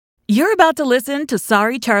You're about to listen to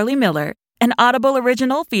Sorry, Charlie Miller, an Audible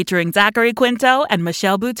original featuring Zachary Quinto and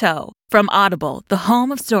Michelle Buteau from Audible, the home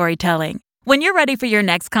of storytelling. When you're ready for your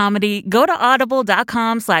next comedy, go to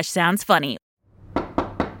audible.com/soundsfunny.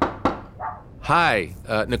 Hi,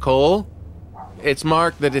 Nicole? It's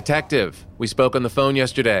Mark, the detective. We spoke on the phone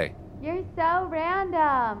yesterday. You're so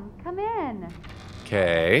random. Come in.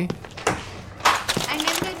 Okay. I'm in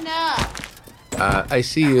the nook. I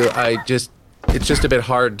see you. It's just a bit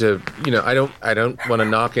hard to, I don't want to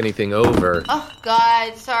knock anything over. Oh,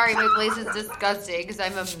 God. Sorry, my place is disgusting because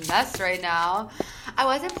I'm a mess right now. I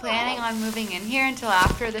wasn't planning on moving in here until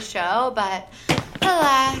after the show, but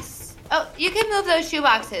alas. Oh, you can move those shoe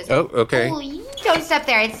boxes. Oh, okay. Oh, you don't step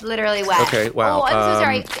there. It's literally wet. Okay, wow. Oh, I'm so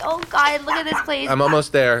sorry. Oh, God, look at this place. I'm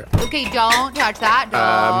almost there. Okay, don't touch that.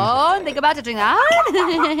 Don't think about touching that.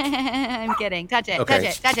 I'm kidding. Touch it.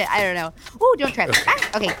 Okay. Touch it. I don't know. Ooh, don't trip.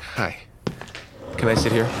 Okay. Hi. Can I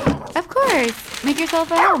sit here? Of course. Make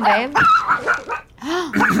yourself at home, babe.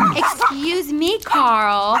 Excuse me,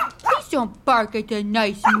 Carl. Please don't bark at the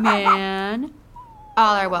nice man.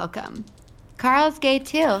 All are welcome. Carl's gay,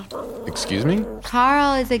 too. Excuse me?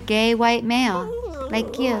 Carl is a gay white male,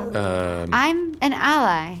 like you. I'm an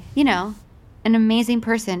ally, an amazing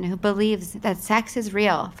person who believes that sex is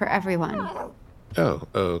real for everyone. Oh,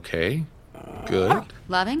 okay. Good.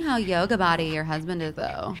 Loving how yoga body your husband is,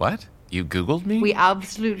 though. What? You Googled me? We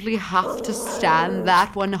absolutely have to stand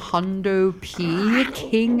that 100p,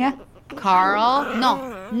 King Carl.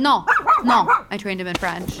 No. I trained him in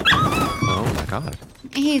French. Oh, my God.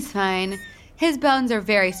 He's fine. His bones are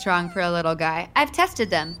very strong for a little guy. I've tested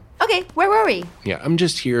them. Okay, where were we? Yeah, I'm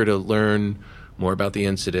just here to learn more about the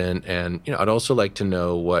incident, and, I'd also like to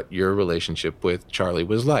know what your relationship with Charlie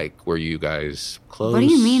was like. Were you guys close? What do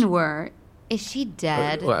you mean were? Is she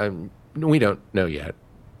dead? We don't know yet.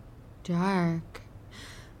 Dark.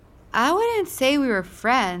 I wouldn't say we were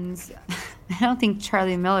friends. I don't think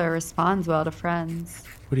Charlie Miller responds well to friends.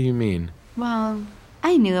 What do you mean? Well,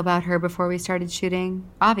 I knew about her before we started shooting,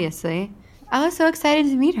 obviously. I was so excited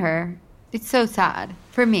to meet her. It's so sad.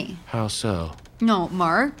 For me. How so? No,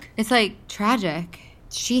 Mark. It's tragic.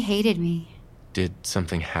 She hated me. Did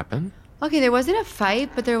something happen? Okay, there wasn't a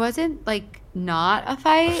fight, but there wasn't, not a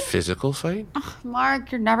fight. A physical fight? Oh,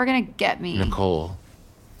 Mark, you're never gonna get me. Nicole,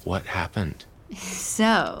 what happened?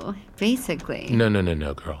 So, basically. No,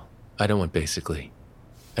 girl. I don't want basically.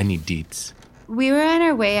 I need deets. We were on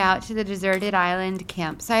our way out to the deserted island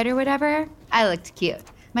campsite or whatever. I looked cute.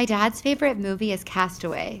 My dad's favorite movie is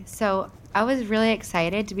Castaway, so I was really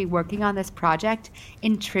excited to be working on this project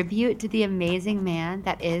in tribute to the amazing man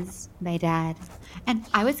that is my dad. And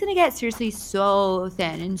I was going to get seriously so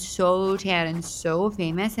thin and so tan and so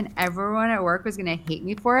famous, and everyone at work was going to hate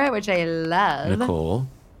me for it, which I love. Nicole,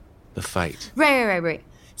 the fight. Right.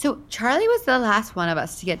 So Charlie was the last one of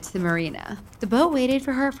us to get to the marina. The boat waited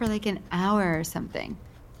for her for an hour or something.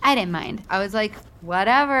 I didn't mind. I was like,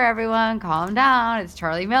 whatever, everyone, calm down. It's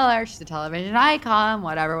Charlie Miller. She's a television icon.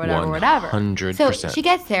 Whatever. 100%. So she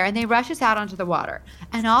gets there, and they rush us out onto the water.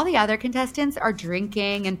 And all the other contestants are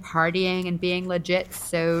drinking and partying and being legit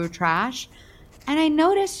so trash. And I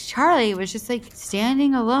noticed Charlie was just,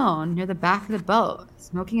 standing alone near the back of the boat,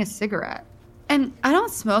 smoking a cigarette. And I don't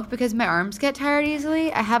smoke because my arms get tired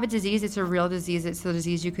easily. I have a disease. It's a real disease. It's the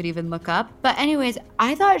disease you could even look up. But anyways,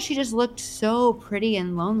 I thought she just looked so pretty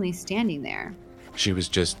and lonely standing there. She was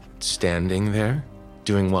just standing there?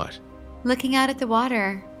 Doing what? Looking out at the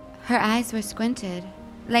water. Her eyes were squinted,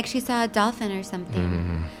 like she saw a dolphin or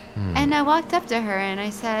something. And I walked up to her and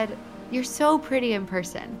I said, "You're so pretty in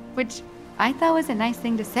person," which I thought was a nice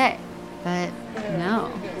thing to say. But no.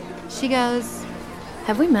 She goes,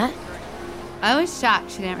 "Have we met?" I was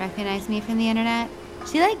shocked she didn't recognize me from the internet.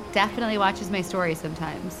 She definitely watches my stories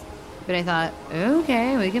sometimes. But I thought,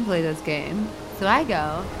 okay, we can play this game. So I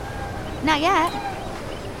go, "Not yet."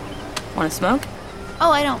 Want to smoke?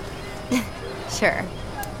 Oh, I don't. Sure.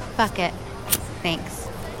 Fuck it. Thanks.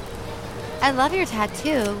 I love your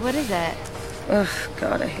tattoo. What is it? Ugh,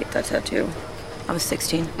 God, I hate that tattoo. I was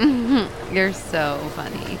 16. You're so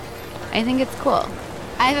funny. I think it's cool.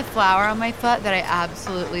 I have a flower on my foot that I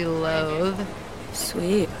absolutely loathe.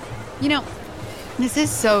 Sweet. This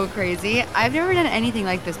is so crazy. I've never done anything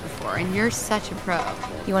like this before, and you're such a pro.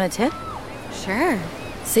 You want a tip? Sure.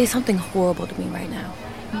 Say something horrible to me right now.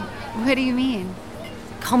 What do you mean?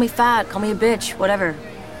 Call me fat, call me a bitch, whatever.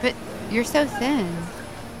 But you're so thin.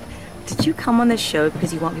 Did you come on this show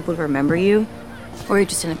because you want people to remember you? Or are you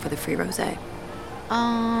just in it for the free rosé?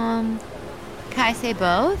 Can I say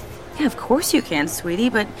both? Yeah, of course you can, sweetie,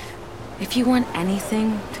 but if you want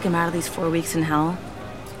anything to come out of these 4 weeks in hell,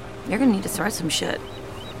 you're gonna need to start some shit.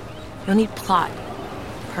 You'll need plot,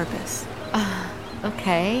 purpose.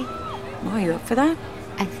 Okay. Are you up for that?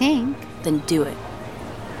 I think. Then do it.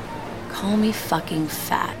 Call me fucking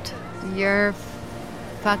fat. You're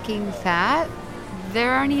fucking fat?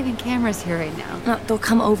 There aren't even cameras here right now. No, they'll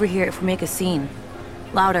come over here if we make a scene.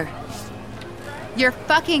 Louder. You're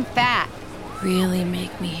fucking fat. Really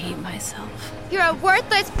make me hate myself. You're a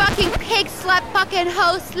worthless fucking pig slut, fucking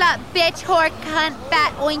hoe slut, bitch, whore, cunt,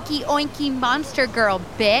 fat, oinky, oinky monster girl,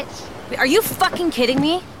 bitch. Wait, are you fucking kidding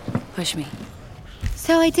me? Push me.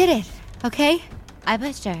 So I did it, okay? I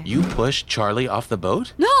pushed her. You pushed Charlie off the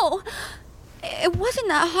boat? No! It wasn't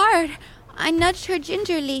that hard. I nudged her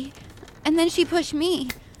gingerly, and then she pushed me.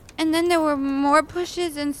 And then there were more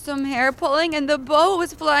pushes and some hair pulling, and the boat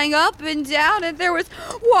was flying up and down, and there was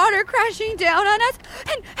water crashing down on us,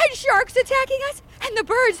 and sharks attacking us, and the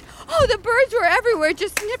birds were everywhere,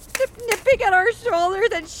 just nipping at our shoulders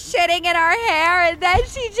and shitting in our hair, and then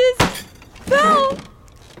she just fell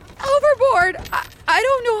overboard. I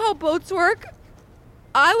don't know how boats work.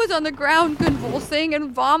 I was on the ground convulsing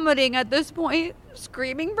and vomiting at this point,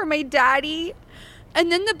 screaming for my daddy,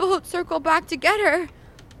 and then the boat circled back to get her.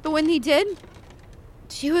 But when he did,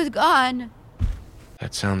 she was gone.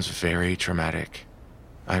 That sounds very traumatic.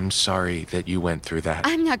 I'm sorry that you went through that.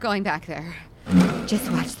 I'm not going back there. Just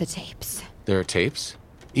watch the tapes. There are tapes?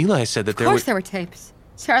 Eli said that Of course there were tapes.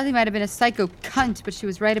 Charlie might have been a psycho cunt, but she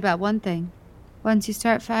was right about one thing. Once you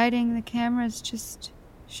start fighting, the cameras just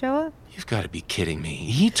show up. You've got to be kidding me.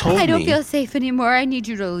 He told me... I don't feel safe anymore. I need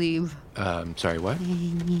you to leave. Sorry, what? I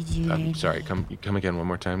need you to sorry, come again one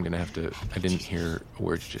more time. I'm gonna have to... I didn't hear a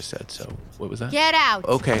word you just said, so... What was that? Get out!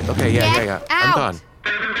 Okay, yeah. Get I'm out! gone.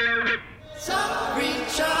 Sorry,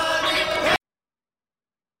 Charlie.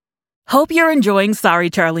 Hope you're enjoying Sorry,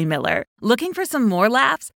 Charlie Miller. Looking for some more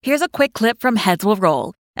laughs? Here's a quick clip from Heads Will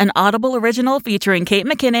Roll, an Audible original featuring Kate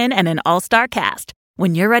McKinnon and an all-star cast.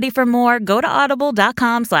 When you're ready for more, go to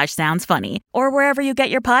audible.com/soundsfunny or wherever you get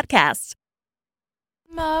your podcasts.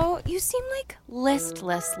 Mo, you seem like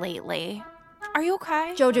listless lately. Are you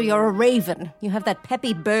okay? Jojo, you're a raven. You have that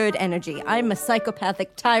peppy bird energy. I'm a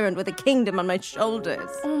psychopathic tyrant with a kingdom on my shoulders.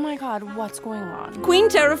 Oh my god, what's going on? Queen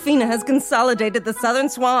Terrafina has consolidated the southern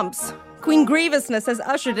swamps. Queen Grievousness has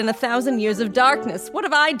ushered in 1,000 years of darkness. What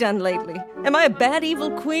have I done lately? Am I a bad,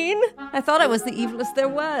 evil queen? I thought I was the evilest there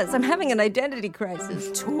was. I'm having an identity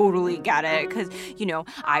crisis. Totally get it, because,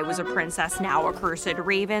 I was a princess, now a cursed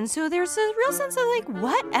raven, so there's a real sense of,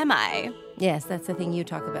 what am I? Yes, that's the thing you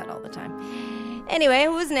talk about all the time. Anyway,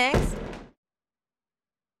 who's next?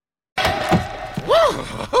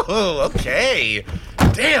 Whoa, okay.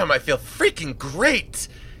 Damn, I feel freaking great.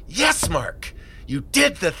 Yes, Mark. You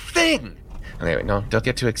did the thing! Anyway, no, don't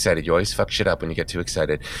get too excited. You always fuck shit up when you get too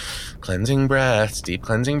excited. Cleansing breaths, deep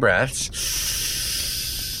cleansing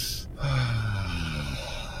breaths.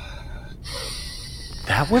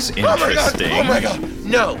 That was interesting. Oh my god!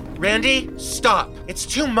 No, Randy, stop. It's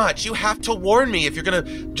too much. You have to warn me if you're gonna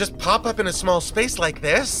just pop up in a small space like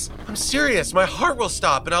this. I'm serious. My heart will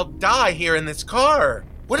stop and I'll die here in this car.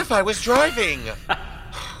 What if I was driving?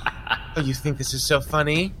 Oh, you think this is so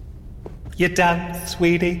funny? You done,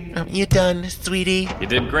 sweetie? You done, sweetie? You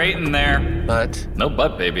did great in there. But? No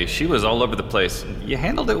but, baby. She was all over the place. You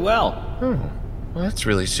handled it well. Oh, well, that's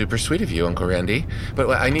really super sweet of you, Uncle Randy. But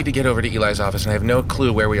I need to get over to Eli's office, and I have no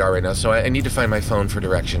clue where we are right now, so I need to find my phone for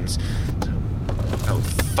directions. Oh,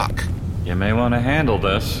 fuck. You may want to handle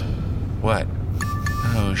this. What?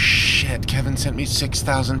 Oh, shit. Kevin sent me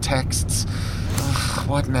 6,000 texts. Ugh,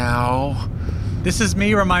 what now? This is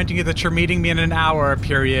me reminding you that you're meeting me in an hour,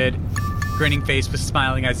 period. Grinning face with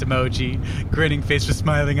smiling eyes emoji. Grinning face with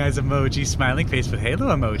smiling eyes emoji. Smiling face with halo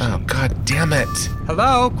emoji. Oh, god damn it.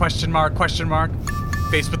 Hello? Question mark, question mark.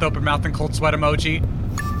 Face with open mouth and cold sweat emoji.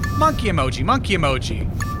 Monkey emoji, monkey emoji.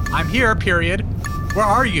 I'm here, period. Where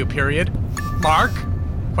are you, period? Mark?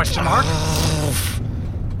 Question mark?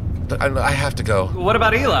 I have to go. What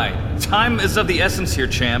about Eli? Time is of the essence here,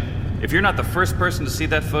 champ. If you're not the first person to see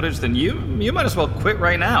that footage, then you might as well quit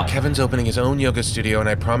right now. Kevin's opening his own yoga studio, and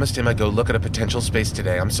I promised him I'd go look at a potential space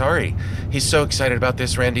today. I'm sorry. He's so excited about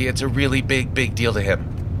this, Randy. It's a really big, big deal to him.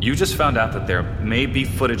 You just found out that there may be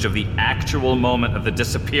footage of the actual moment of the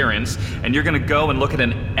disappearance, and you're gonna go and look at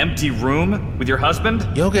an empty room with your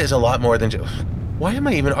husband? Yoga is a lot more than just... Why am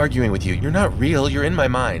I even arguing with you? You're not real. You're in my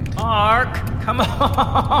mind. Mark, come on!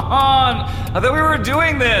 I thought we were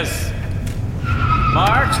doing this!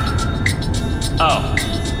 Mark? Oh.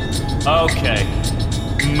 Okay.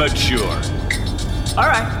 Mature.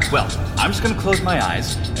 Alright, well, I'm just gonna close my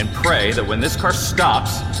eyes and pray that when this car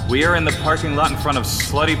stops, we are in the parking lot in front of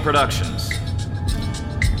Slutty Productions.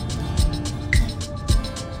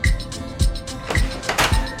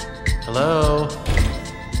 Hello?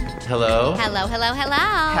 Hello? Hello. Hello.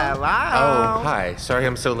 Oh, hi. Sorry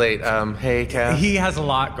I'm so late. Hey, Kev. He has a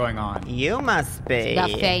lot going on. You must be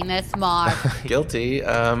The famous Mark. Guilty.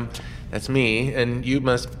 That's me, and you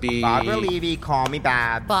must be... Barbara Levy. Call me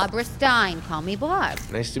Babs. Barbara Stein. Call me Barb.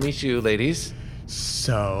 Nice to meet you, ladies.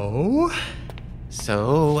 So,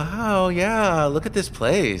 Wow, yeah, look at this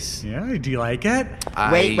place. yeah, do you like it?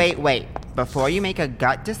 Wait. Before you make a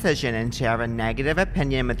gut decision and share a negative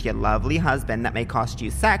opinion with your lovely husband that may cost you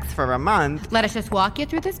sex for a month, Let us just walk you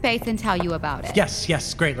through the space and tell you about it.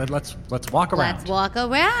 Yes, great. Let's walk around. Let's walk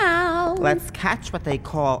around. let's catch what they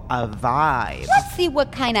call a vibe. Let's see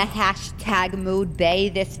what kind of hashtag mood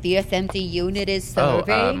this fierce empty unit is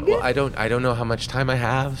serving. Well, I don't know how much time I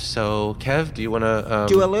have, so Kev, do you want to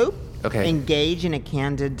Do a loop. Okay. Engage in a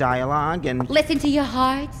candid dialogue and Listen to your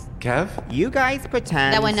hearts. Kev? you guys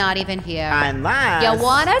pretend That we're not even here. unless You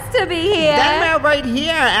want us to be here? Then we're right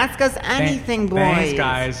here. Ask us anything, boys. Thanks,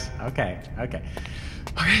 guys. Okay. Okay,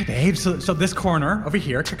 babe. So this corner over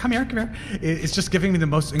here, come here, is just giving me the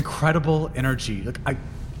most incredible energy. Look, I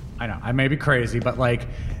know I may be crazy, but like,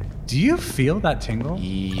 do you feel that tingle?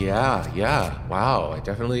 Yeah. Wow, I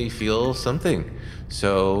definitely feel something.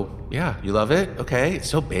 So, yeah, you love it? Okay, it's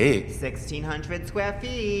so big. 1,600 square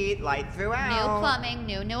feet, light New throughout. plumbing,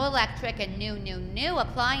 new electric, and new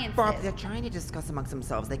appliances. Barb, they're trying to discuss amongst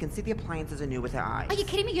themselves. They can see the appliances are new with their eyes. Are you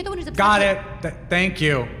kidding me? You're the one who's obsessed Got with- it. Thank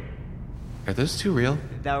you. Are those two real?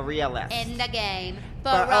 The realist. In the game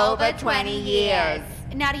For over 20 years.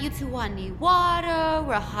 Now do you two want any water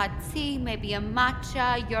or a hot tea, maybe a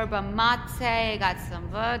matcha, yerba mate? Got some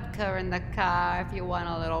vodka in the car if you want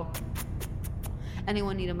a little...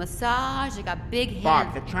 Anyone need a massage? I got big hands.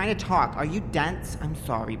 Barb, they're trying to talk. Are you dense? I'm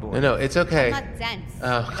sorry, boy. No, it's okay. I'm not dense.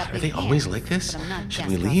 Are they always like this? Should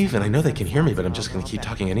we leave? And I know they can hear me, but I'm just going to keep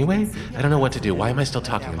talking anyway. I don't know what to do. Why am I still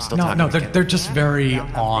talking? I'm still talking. No, they're just very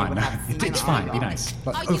on. It's fine. Be nice.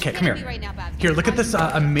 But, okay, come here. Here, look at this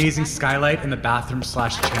amazing skylight in the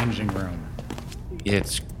bathroom/changing room.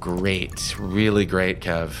 It's great. Really great,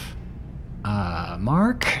 Kev.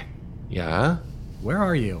 Mark? Yeah? Where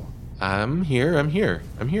are you? I'm here.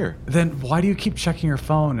 Then why do you keep checking your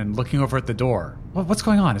phone and looking over at the door? What's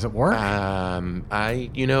going on? Is it work?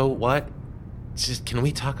 You know what? Just, can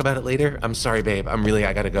we talk about it later? I'm sorry, babe.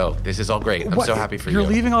 I gotta go. This is all great. I'm so happy for you. You're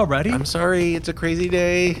leaving already? I'm sorry. It's a crazy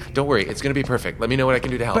day. Don't worry. It's gonna be perfect. Let me know what I can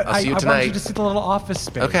do to help. But I'll see you I tonight. want you to see the little office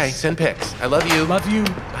space. Okay, send pics. I love you. Love you,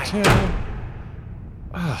 Bye. too.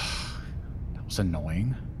 That was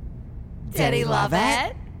annoying. Did he love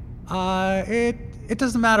it? It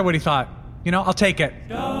doesn't matter what he thought. You know, I'll take it.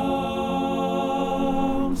 Don't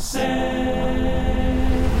say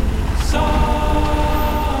sorry.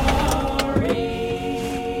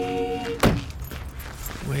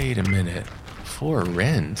 Wait a minute. For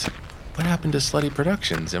rent? What happened to Slutty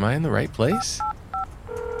Productions? Am I in the right place?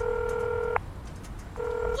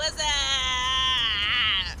 What's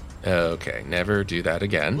that? Okay, never do that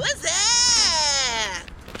again. What's that?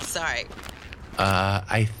 Sorry.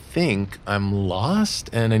 I think I'm lost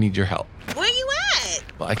and I need your help. Where you at?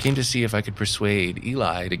 Well, I came to see if I could persuade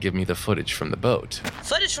Eli to give me the footage from the boat.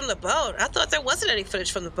 Footage from the boat? I thought there wasn't any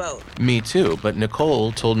footage from the boat. Me too, but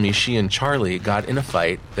Nicole told me she and Charlie got in a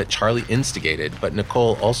fight that Charlie instigated, but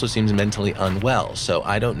Nicole also seems mentally unwell, so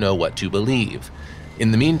I don't know what to believe.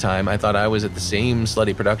 In the meantime, I thought I was at the same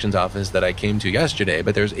Slutty Productions office that I came to yesterday,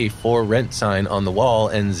 but there's a for rent sign on the wall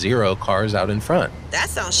and 0 cars out in front. That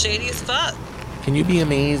sounds shady as fuck. Can you be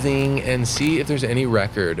amazing and see if there's any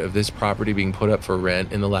record of this property being put up for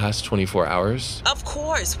rent in the last 24 hours? Of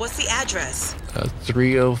course. What's the address?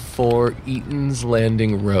 304 Eaton's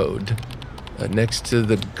Landing Road, next to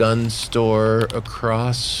the gun store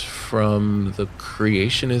across from the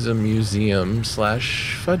Creationism Museum /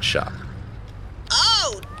 Fudge Shop.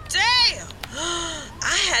 Oh, damn!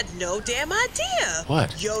 I had no damn idea.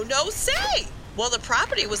 What? Yo, no say. Well, the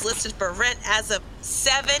property was listed for rent as of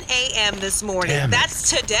 7 a.m. this morning. Damn it. That's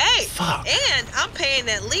today. Fuck. And I'm paying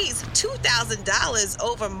at least $2,000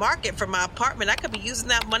 over market for my apartment. I could be using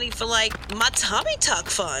that money for, like, my tummy tuck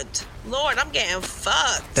fund. Lord, I'm getting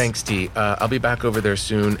fucked. Thanks, T. I'll be back over there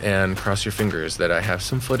soon, and cross your fingers that I have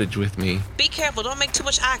some footage with me. Be careful. Don't make too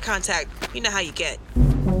much eye contact. You know how you get.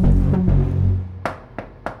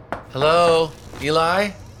 Hello?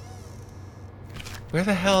 Eli? Where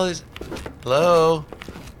the hell is... Hello?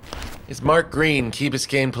 It's Mark Green, Key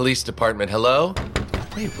Biscayne Police Department. Hello?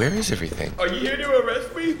 Wait, where is everything? Are you here to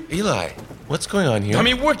arrest me? Eli, what's going on here? I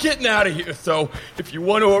mean, we're getting out of here, so if you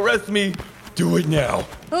want to arrest me, do it now.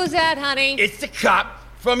 Who's that, honey? It's the cop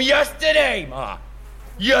from yesterday, Ma.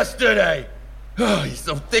 Yesterday. Oh, he's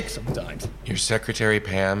so thick sometimes. Your secretary,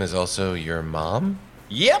 Pam, is also your mom?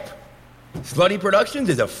 Yep. Slutty Productions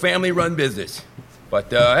is a family-run business.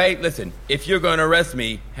 But, hey, listen, if you're gonna arrest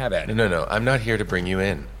me, have at it. No, I'm not here to bring you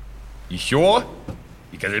in. You sure?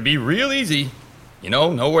 Because it'd be real easy. You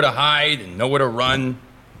know where to hide and know where to run.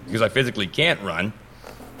 Because I physically can't run.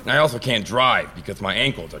 And I also can't drive because my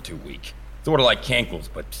ankles are too weak. Sort of like cankles,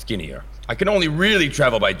 but skinnier. I can only really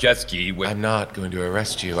travel by jet ski with... I'm not going to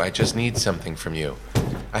arrest you. I just need something from you.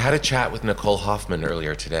 I had a chat with Nicole Hoffman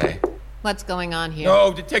earlier today. What's going on here?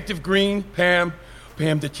 Oh, Detective Green, Pam.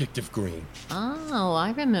 Pam Detective Green. Oh,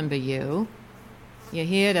 I remember you. You're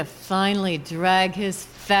here to finally drag his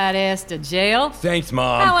fat ass to jail? Thanks,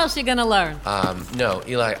 Mom. How else you gonna learn? No,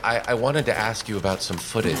 Eli, I wanted to ask you about some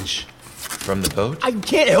footage from the boat. I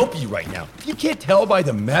can't help you right now. You can't tell by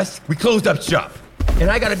the mess. We closed up shop. And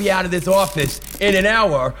I gotta be out of this office in an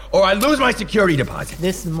hour, or I lose my security deposit.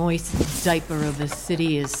 This moist diaper of a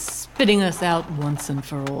city is spitting us out once and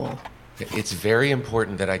for all. It's very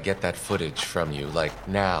important that I get that footage from you, like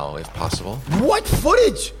now, if possible. What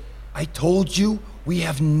footage? I told you we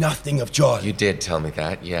have nothing of Charlie. You did tell me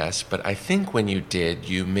that, yes, but I think when you did,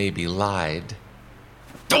 you maybe lied.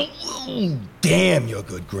 Oh, damn, you're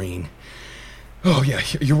good, Green. Oh, yeah,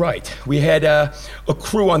 you're right. We had a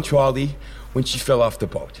crew on Charlie when she fell off the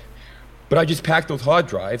boat. But I just packed those hard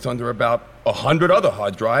drives under about 100 other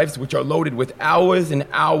hard drives, which are loaded with hours and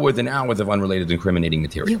hours and hours of unrelated incriminating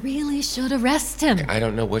material. You really should arrest him. I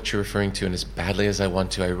don't know what you're referring to, and as badly as I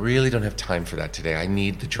want to, I really don't have time for that today. I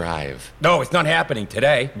need the drive. No, it's not happening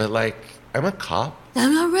today. But, I'm a cop.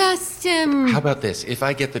 Then arrest him. How about this? If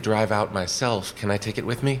I get the drive out myself, can I take it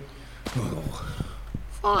with me? Oh,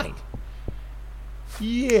 fine.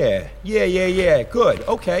 Yeah. Good,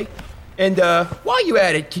 okay. And while you're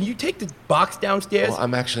at it, can you take the box downstairs? Well,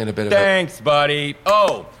 I'm actually in a bit of Thanks, buddy.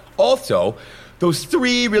 Oh, also, those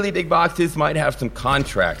 3 really big boxes might have some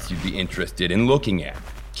contracts you'd be interested in looking at.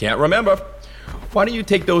 Can't remember. Why don't you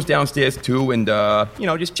take those downstairs, too, and,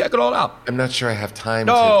 just check it all out. I'm not sure I have time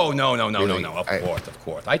No. Really? Of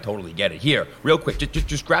course. I totally get it. Here, real quick,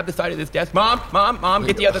 just grab the side of this desk. Mom,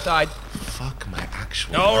 get the other side. Fuck my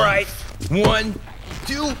actual All right. life. 1,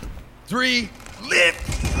 2, 3,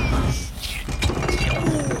 lift.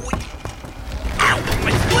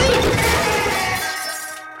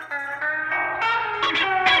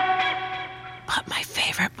 But my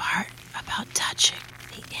favorite part about touching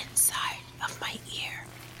the inside of my ear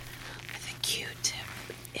with a Q-tip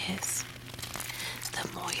is the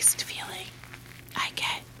moist feeling I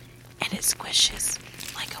get, and it squishes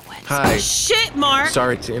like a wet Hi. Shit, Mark!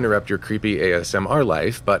 Sorry to interrupt your creepy ASMR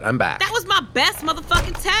life, but I'm back. That was my best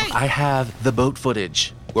motherfucking take! I have the boat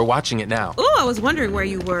footage. We're watching it now. Ooh, I was wondering where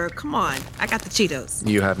you were. Come on, I got the Cheetos.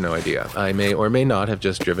 You have no idea. I may or may not have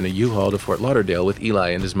just driven a U-Haul to Fort Lauderdale with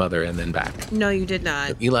Eli and his mother and then back. No, you did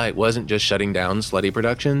not. Eli wasn't just shutting down Slutty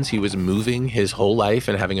Productions. He was moving his whole life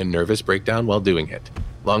and having a nervous breakdown while doing it.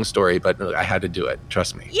 Long story, but I had to do it.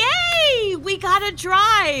 Trust me. Yay! We got a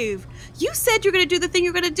drive! You said you're gonna do the thing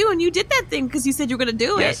you're gonna do, and you did that thing because you said you were gonna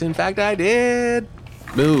do it. Yes, in fact, I did.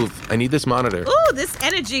 Move. I need this monitor. Ooh, this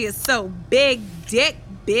energy is so big dick,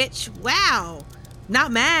 bitch. Wow.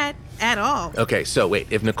 Not mad at all. Okay, so wait.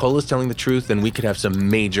 If Nicole is telling the truth, then we could have some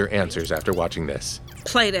major answers after watching this.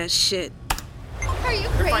 Play that shit. Are you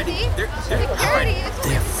crazy? Security is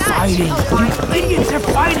They're fighting. You idiots, they're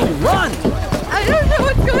fighting. Run! I don't know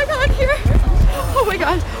what's going on here. Oh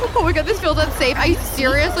my god, this feels unsafe. I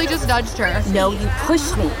seriously just nudged her. No, you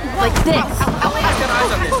pushed me. Like this. Ow,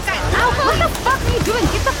 what the fuck are you doing?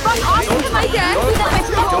 Get the fuck off of my dad.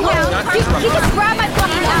 He just grabbed my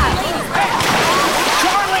fucking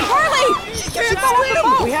Charlie!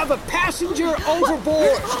 We have a passenger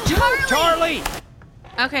overboard. Charlie!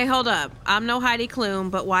 Okay, hold up. I'm no Heidi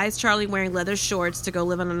Klum, but why is Charlie wearing leather shorts to go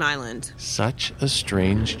live on an island? Such a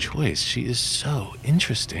strange choice. She is so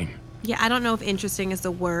interesting. Yeah, I don't know if interesting is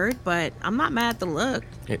the word, but I'm not mad at the look.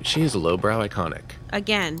 She is lowbrow iconic.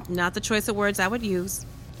 Again, not the choice of words I would use.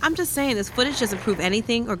 I'm just saying this footage doesn't prove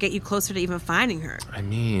anything or get you closer to even finding her. I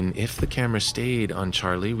mean, if the camera stayed on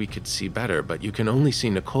Charlie, we could see better, but you can only see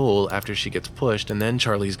Nicole after she gets pushed and then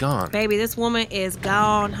Charlie's gone. Baby, this woman is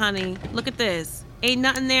gone, honey. Look at this. Ain't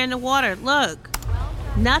nothing there in the water. Look.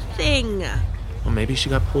 Nothing. Well, maybe she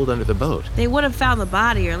got pulled under the boat. They would have found the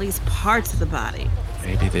body, or at least parts of the body.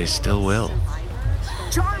 Maybe they still will.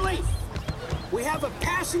 Charlie! We have a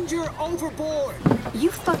passenger overboard. Are you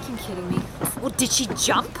fucking kidding me? Well, did she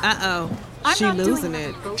jump? Uh-oh. She losing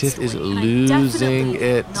it. Tiff is losing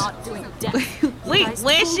it. Wait,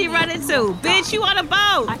 where's she running to? Bitch, you on a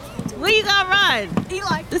boat. Where you gonna run?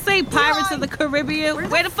 Eli. This ain't Pirates of the Caribbean.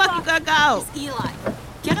 Where the fuck you gonna go? It's Eli.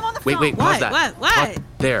 Get him on the phone. Wait, pause that. What? Pause.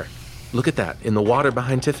 There. Look at that, in the water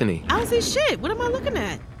behind Tiffany. I don't see shit. What am I looking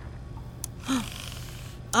at?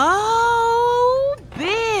 Oh,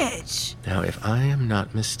 bitch. Now, if I am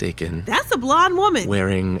not mistaken, That's a blonde woman.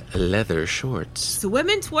 wearing leather shorts.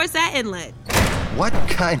 Swimming towards that inlet. What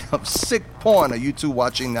kind of sick porn are you two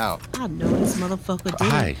watching now? I know this motherfucker did.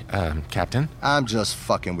 Hi, Captain. I'm just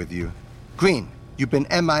fucking with you. Green, you've been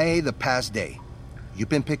MIA the past day. You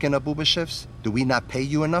been picking up Uber shifts? Do we not pay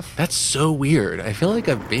you enough? That's so weird. I feel like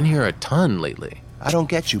I've been here a ton lately. I don't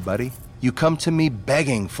get you, buddy. You come to me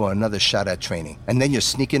begging for another shot at training, and then you're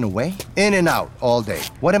sneaking away? In and out all day.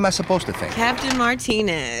 What am I supposed to think? Captain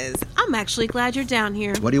Martinez, I'm actually glad you're down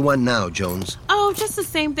here. What do you want now, Jones? Oh, just the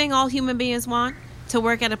same thing all human beings want. To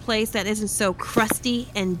work at a place that isn't so crusty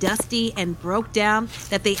and dusty and broke down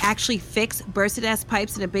that they actually fix bursted-ass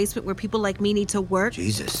pipes in a basement where people like me need to work.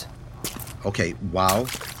 Jesus. Okay, wow.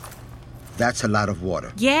 That's a lot of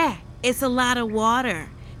water. Yeah, it's a lot of water.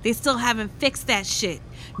 They still haven't fixed that shit.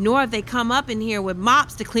 Nor have they come up in here with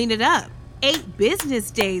mops to clean it up. 8 business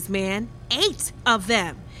days, man. 8 of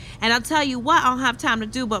them. And I'll tell you what I don't have time to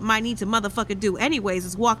do but might need to motherfucking do anyways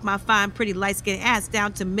is walk my fine, pretty, light-skinned ass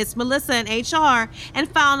down to Miss Melissa in HR and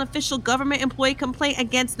file an official government employee complaint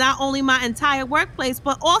against not only my entire workplace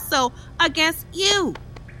but also against you.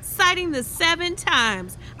 Citing the 7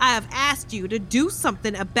 times I have asked you to do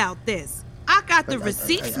something about this. I got the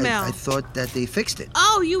receipts, Mel. I thought that they fixed it.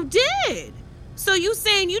 Oh, you did? So you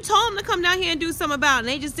saying you told them to come down here and do something about it and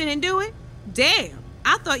they just didn't do it? Damn.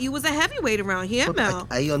 I thought you was a heavyweight around here, Look, Mel.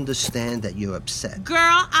 I understand that you're upset. Girl,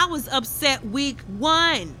 I was upset week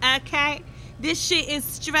 1, okay? This shit is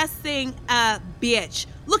stressing a bitch.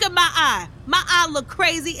 Look at my eye. My eye look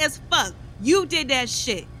crazy as fuck. You did that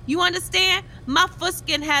shit. You understand? My foot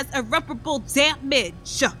skin has irreparable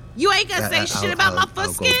damage. You ain't gonna say shit about my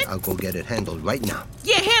foot skin? I'll go get it handled right now.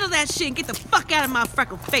 Yeah, handle that shit and get the fuck out of my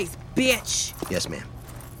freckled face, bitch. Yes, ma'am.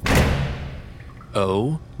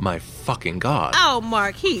 Oh my fucking God. Oh,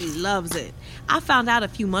 Mark, he loves it. I found out a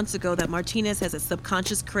few months ago that Martinez has a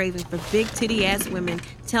subconscious craving for big titty-ass women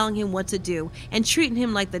telling him what to do and treating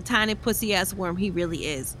him like the tiny pussy-ass worm he really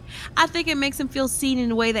is. I think it makes him feel seen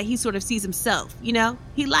in a way that he sort of sees himself, you know?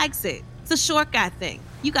 He likes it. It's a short guy thing.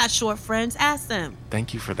 You got short friends, ask them.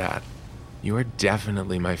 Thank you for that. You are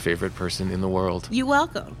definitely my favorite person in the world. You're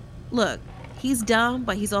welcome. Look, he's dumb,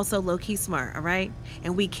 but he's also low-key smart, all right?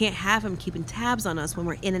 And we can't have him keeping tabs on us when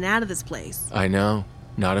we're in and out of this place. I know.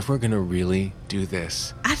 Not if we're gonna really do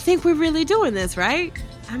this. I think we're really doing this, right?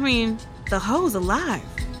 I mean, the hoe's alive.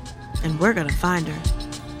 And we're gonna find her.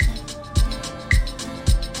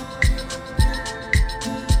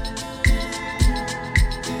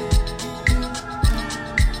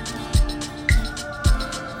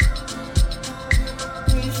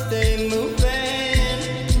 Stay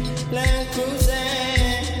moving, land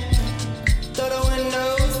cruising, throw the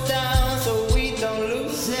windows down so we don't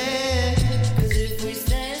lose it.